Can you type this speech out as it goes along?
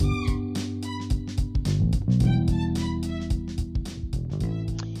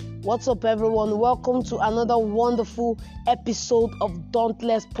What's up, everyone? Welcome to another wonderful episode of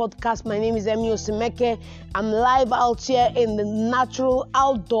Dauntless Podcast. My name is Emi Osimeke. I'm live out here in the natural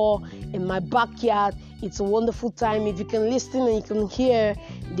outdoor in my backyard. It's a wonderful time. If you can listen and you can hear,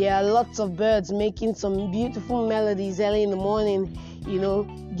 there are lots of birds making some beautiful melodies early in the morning,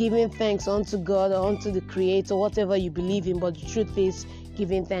 giving thanks unto God or unto the Creator, whatever you believe in. But the truth is,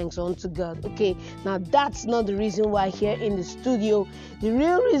 giving thanks unto God. Okay, now that's not the reason why we're here in the studio. The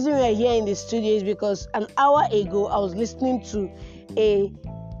real reason we're here in the studio is because an hour ago I was listening to a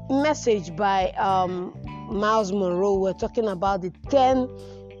message by Myles Munroe. We're talking about the 10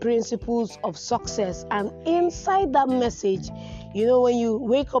 principles of success, and inside that message, when you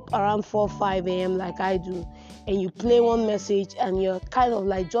wake up around 4-5 a.m. like I do, and you play one message and you're kind of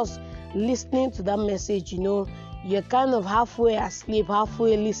like just listening to that message, you're kind of halfway asleep,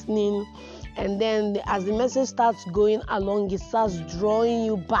 halfway listening, and then as the message starts going along, it starts drawing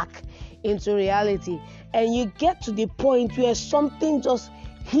you back into reality, and you get to the point where something just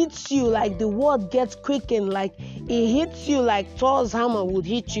hits you, like the word gets quickened, like it hits you like Thor's hammer would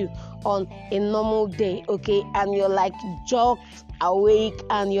hit you on a normal day, okay? And you're like jogged awake,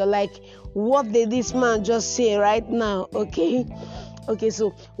 and you're like, what did this man just say right now, okay? Okay, so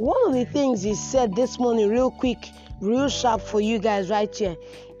one of the things he said this morning, real quick, real sharp for you guys right here,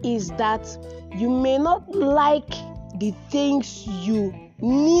 is that you may not like the things you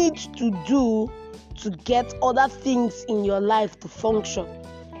need to do to get other things in your life to function.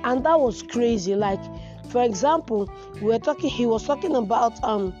 And that was crazy. Like, for example, he was talking about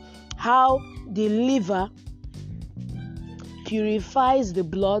how the liver purifies the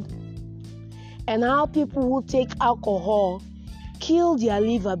blood, and how people who take alcohol kill their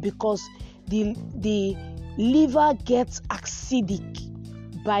liver because the liver gets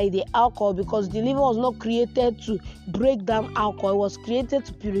acidic by the alcohol, because the liver was not created to break down alcohol, it was created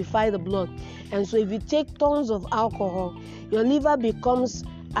to purify the blood. And so if you take tons of alcohol, your liver becomes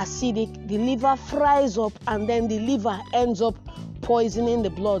acidic, the liver fries up, and then the liver ends up poisoning the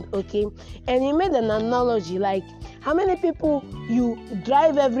blood, okay? And he made an analogy, like how many people you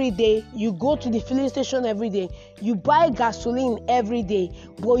drive every day, you go to the filling station every day, you buy gasoline every day,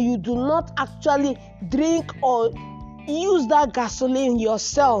 but you do not actually drink or use that gasoline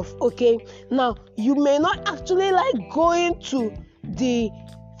yourself, okay? Now, you may not actually like going to the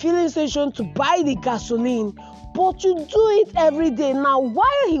filling station to buy the gasoline, but you do it every day. Now,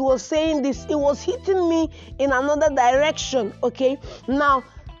 while he was saying this, it was hitting me in another direction, okay? Now,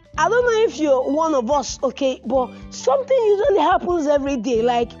 I don't know if you're one of us, okay, but something usually happens every day.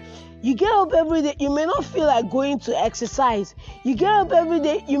 Like, you get up every day, you may not feel like going to exercise. You get up every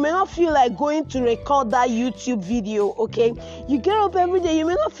day, you may not feel like going to record that YouTube video, okay? You get up every day, you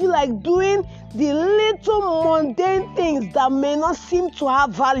may not feel like doing the little mundane things that may not seem to have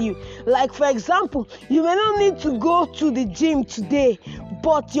value. Like, for example, you may not need to go to the gym today,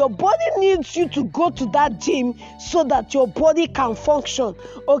 but your body needs you to go to that gym so that your body can function,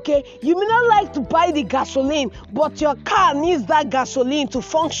 okay? You may not like to buy the gasoline, but your car needs that gasoline to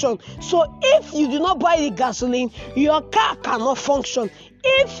function. So if you do not buy the gasoline, your car cannot function.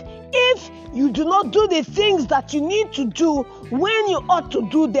 If you do not do the things that you need to do when you ought to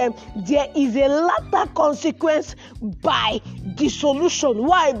do them, there is a latter consequence by dissolution.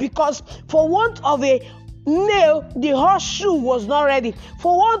 Why? Because for want of a nail, the horseshoe was not ready.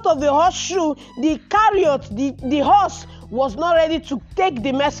 For want of the horseshoe, the chariot, the horse was not ready to take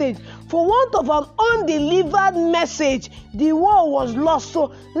the message. For want of an undelivered message, the war was lost.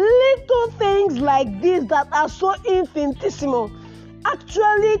 So little things like this that are so infinitesimal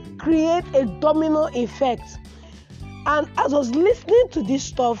actually create a domino effect. And as I was listening to this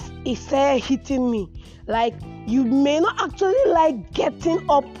stuff, it started hitting me. Like, you may not actually like getting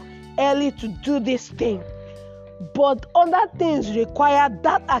up early to do this thing, but other things require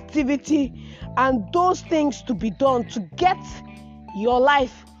that activity and those things to be done to get your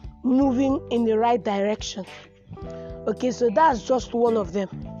life moving in the right direction. Okay, so that's just one of them.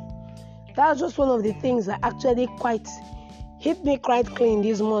 That's just one of the things that actually quite hit me quite clean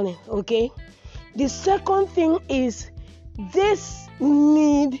this morning, okay? The second thing is this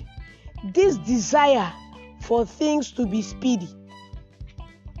need, this desire for things to be speedy.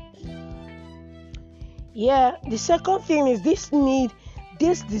 Yeah, the second thing is this need,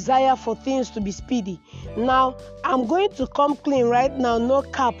 this desire for things to be speedy. Now, I'm going to come clean right now, no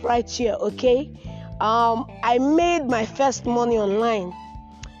cap right here, okay? I made my first money online.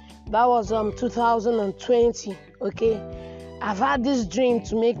 That was 2020, okay? I've had this dream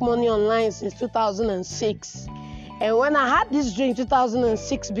to make money online since 2006. And when I had this dream in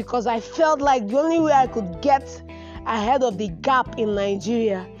 2006, because I felt like the only way I could get ahead of the gap in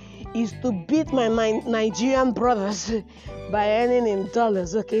Nigeria is to beat my Nigerian brothers by earning in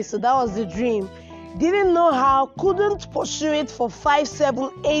dollars. Okay, so that was the dream. Didn't know how, couldn't pursue it for 5,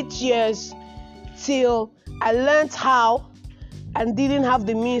 7, 8 years till I learned how and didn't have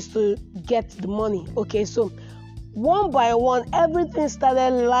the means to get the money. Okay, so one by one, everything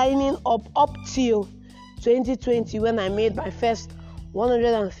started lining up till 2020 when I made my first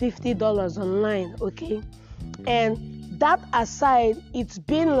 $150 online. Okay, and that aside, it's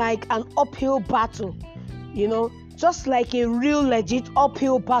been like an uphill battle, just like a real legit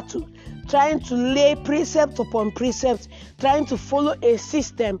uphill battle, trying to lay precept upon precept, trying to follow a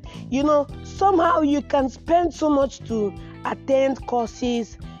system. Somehow you can spend so much to attend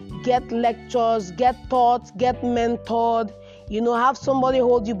courses, get lectures, get taught, get mentored, have somebody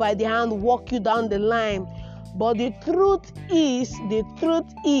hold you by the hand, walk you down the line. But the truth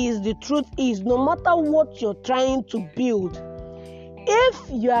is, no matter what you're trying to build, if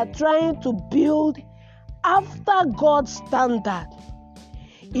you are trying to build after God's standard,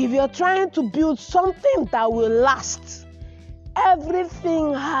 if you're trying to build something that will last,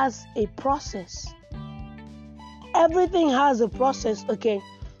 everything has a process. Everything has a process. Okay,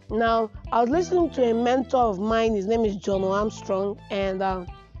 now I was listening to a mentor of mine. His name is John Armstrong, and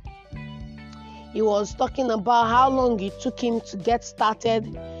he was talking about how long it took him to get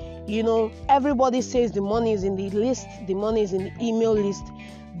started. Everybody says the money is in the list, the money is in the email list.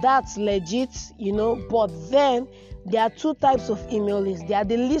 That's legit, but then there are two types of email lists. There are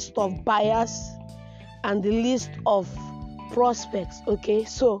the list of buyers and the list of prospects. Okay,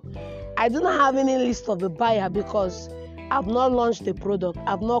 so I do not have any list of a buyer because I've not launched a product.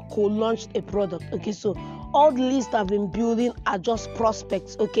 I've not co-launched a product. Okay, so all the lists I've been building are just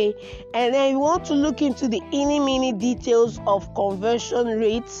prospects. Okay, and then you want to look into the mini details of conversion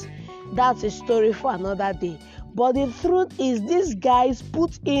rates. That's a story for another day. But the truth is, these guys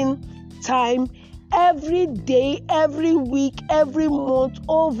put in time every day, every week, every month,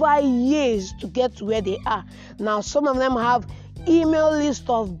 over years to get to where they are. Now, some of them have email list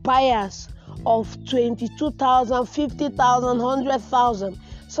of buyers of 22,000, 50,000, 100,000.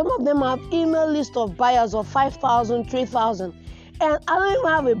 Some of them have email list of buyers of 5,000, 3,000. And I don't even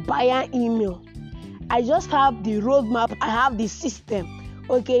have a buyer email. I just have the roadmap. I have the system.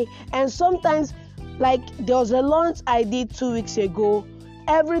 Okay, and sometimes, like there was a launch I did 2 weeks ago.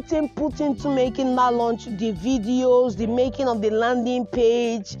 Everything put into making that launch, the videos, the making of the landing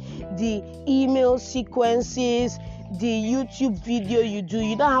page, the email sequences, the YouTube video you do.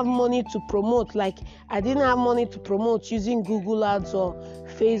 You don't have money to promote. Like I didn't have money to promote using Google ads or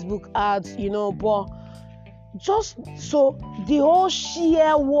Facebook ads, but just so the whole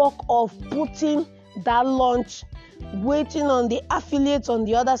sheer work of putting that launch, waiting on the affiliates on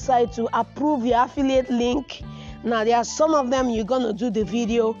the other side to approve your affiliate link. Now there are some of them you're gonna do the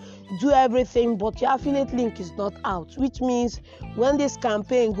video, do everything, but your affiliate link is not out, which means when this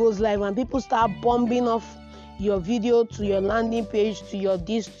campaign goes live and people start bombing off your video to your landing page, to your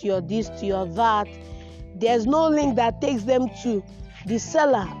this, to your this, to your that, there's no link that takes them to the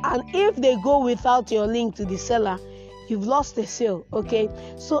seller. And if they go without your link to the seller, you've lost the sale. Okay,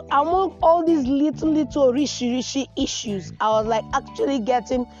 so among all these little rishi issues, I was like actually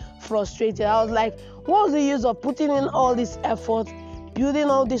getting frustrated. I was like, what's the use of putting in all this effort, building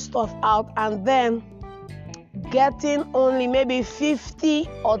all this stuff out, and then getting only maybe 50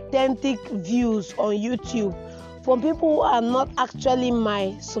 authentic views on YouTube from people who are not actually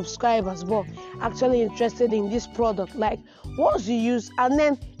my subscribers but actually interested in this product? Like, what's the use? And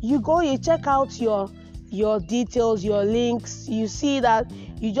then you check out your details, your links, you see that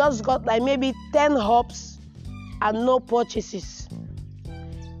you just got like maybe 10 hops and no purchases.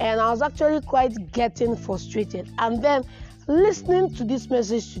 And I was actually quite getting frustrated. And then listening to this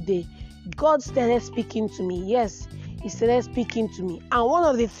message today, God started speaking to me. Yes, He started speaking to me. And one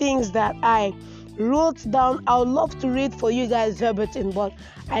of the things that I wrote down, I would love to read for you guys verbatim, but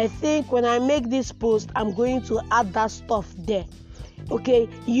I think when I make this post, I'm going to add that stuff there. Okay,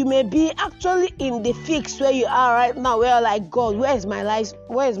 you may be actually in the fix where you are right now, where you're like, God, where is my life?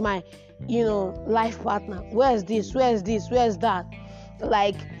 Where is my, life partner? Where's this? Where's that?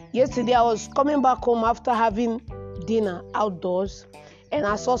 Like yesterday, I was coming back home after having dinner outdoors, and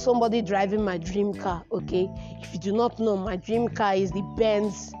I saw somebody driving my dream car. Okay, if you do not know, my dream car is the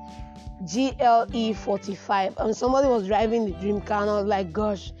Benz GLE 45, and somebody was driving the dream car, and I was like,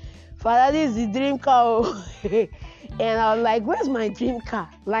 gosh, Father, this is the dream car. And I was like, where's my dream car?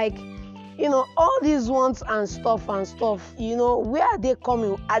 Like, all these wants and stuff, where are they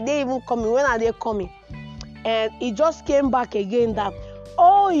coming? Are they even coming? When are they coming? And it just came back again that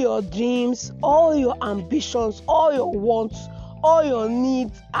all your dreams, all your ambitions, all your wants, all your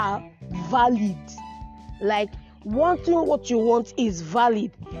needs are valid. Like, wanting what you want is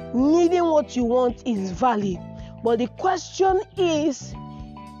valid. Needing what you want is valid. But the question is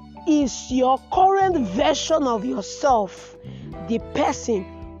your current version of yourself the person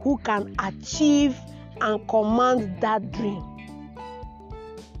who can achieve and command that dream?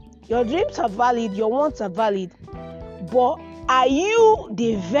 Your dreams are valid, your wants are valid, but are you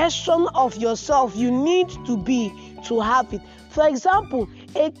the version of yourself you need to be to have it? For example,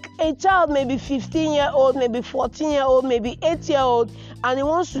 a child may be 15-year-old, maybe 14-year-old, maybe 8-year-old, and he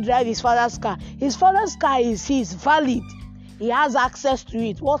wants to drive his father's car. His father's car is his, valid. He has access to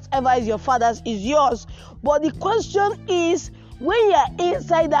it. Whatever is your father's is yours. But the question is, when you are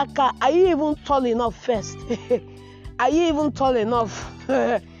inside that car, are you even tall enough first? Are you even tall enough?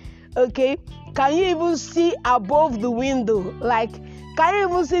 Okay? Can you even see above the window? Like, can you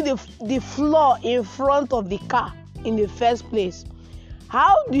even see the floor in front of the car in the first place?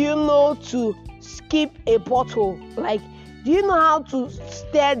 How do you know to skip a pothole? Like, do you know how to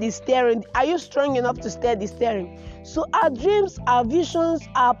steer the steering? Are you strong enough to steer the steering? So our dreams, our visions,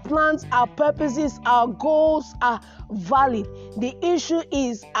 our plans, our purposes, our goals are valid. The issue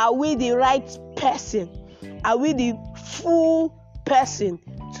is, are we the right person? Are we the full person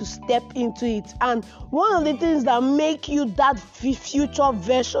to step into it? And one of the things that make you that future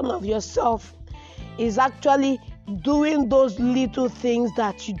version of yourself is actually doing those little things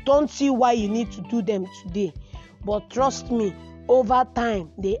that you don't see why you need to do them today. But trust me, over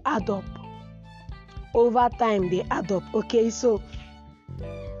time, they add up. Over time, they add up. Okay, so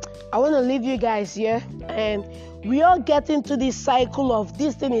I want to leave you guys here, and we all get into this cycle of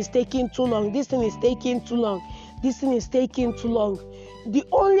this thing is taking too long, this thing is taking too long, this thing is taking too long. The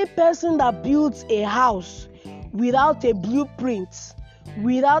only person that builds a house without a blueprint,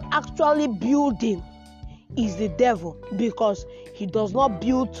 without actually building, is the devil, because he does not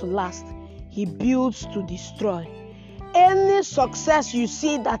build to last, he builds to destroy. Any success you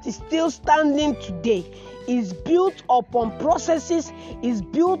see that is still standing today is built upon processes, is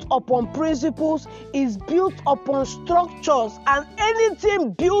built upon principles, is built upon structures, and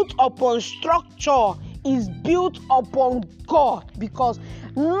anything built upon structure is built upon God, because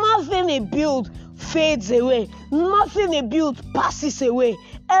nothing he built fades away, nothing he built passes away.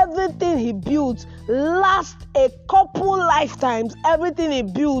 Everything he builds lasts a couple lifetimes, everything he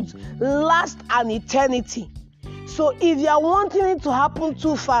builds lasts an eternity. So if you are wanting it to happen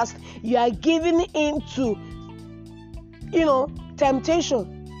too fast, you are giving into,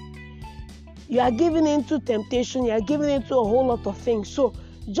 temptation. You are giving into temptation. You are giving into a whole lot of things. So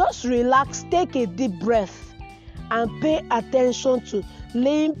just relax, take a deep breath, and pay attention to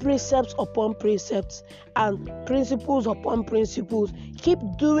laying precepts upon precepts and principles upon principles. Keep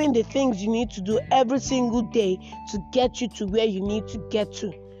doing the things you need to do every single day to get you to where you need to get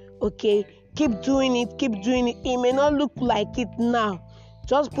to. Okay? Keep doing it, keep doing it. It may not look like it now.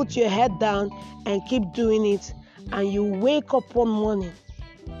 Just put your head down and keep doing it. And you wake up one morning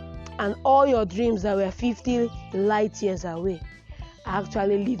and all your dreams that were 50 light years away are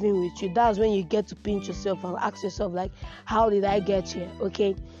actually living with you. That's when you get to pinch yourself and ask yourself, like, how did I get here?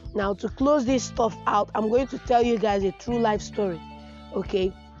 Okay, now to close this stuff out, I'm going to tell you guys a true life story.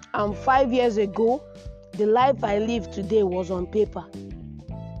 Okay, 5 years ago, the life I live today was on paper.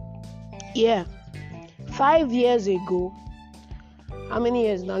 Yeah, 5 years ago, how many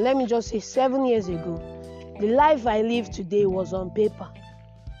years now? Let me just say 7 years ago, the life I live today was on paper.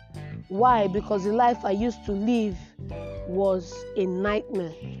 Why? Because the life I used to live was a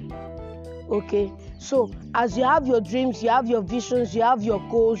nightmare. Okay, so as you have your dreams, you have your visions, you have your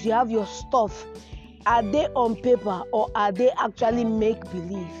goals, you have your stuff, are they on paper or are they actually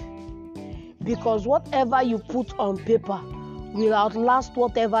make-believe? Because whatever you put on paper will outlast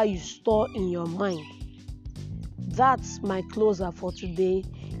whatever you store in your mind. That's my closer for today.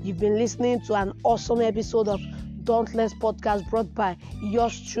 You've been listening to an awesome episode of Dauntless Podcast brought by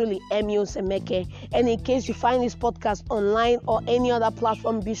yours truly, Emio Semeke. And in case you find this podcast online or any other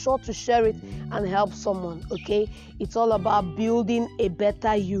platform, be sure to share it and help someone, okay? It's all about building a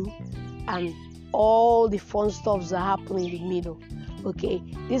better you and all the fun stuff that happen in the middle. Okay,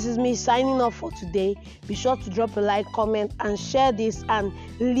 this is me signing off for today. Be sure to drop a like, comment, and share this, and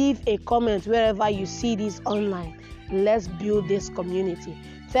leave a comment wherever you see this online. Let's build this community.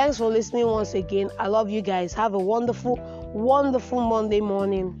 Thanks for listening once again. I love you guys. Have a wonderful, wonderful Monday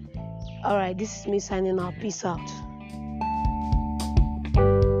morning. All right, this is me signing out. Peace out.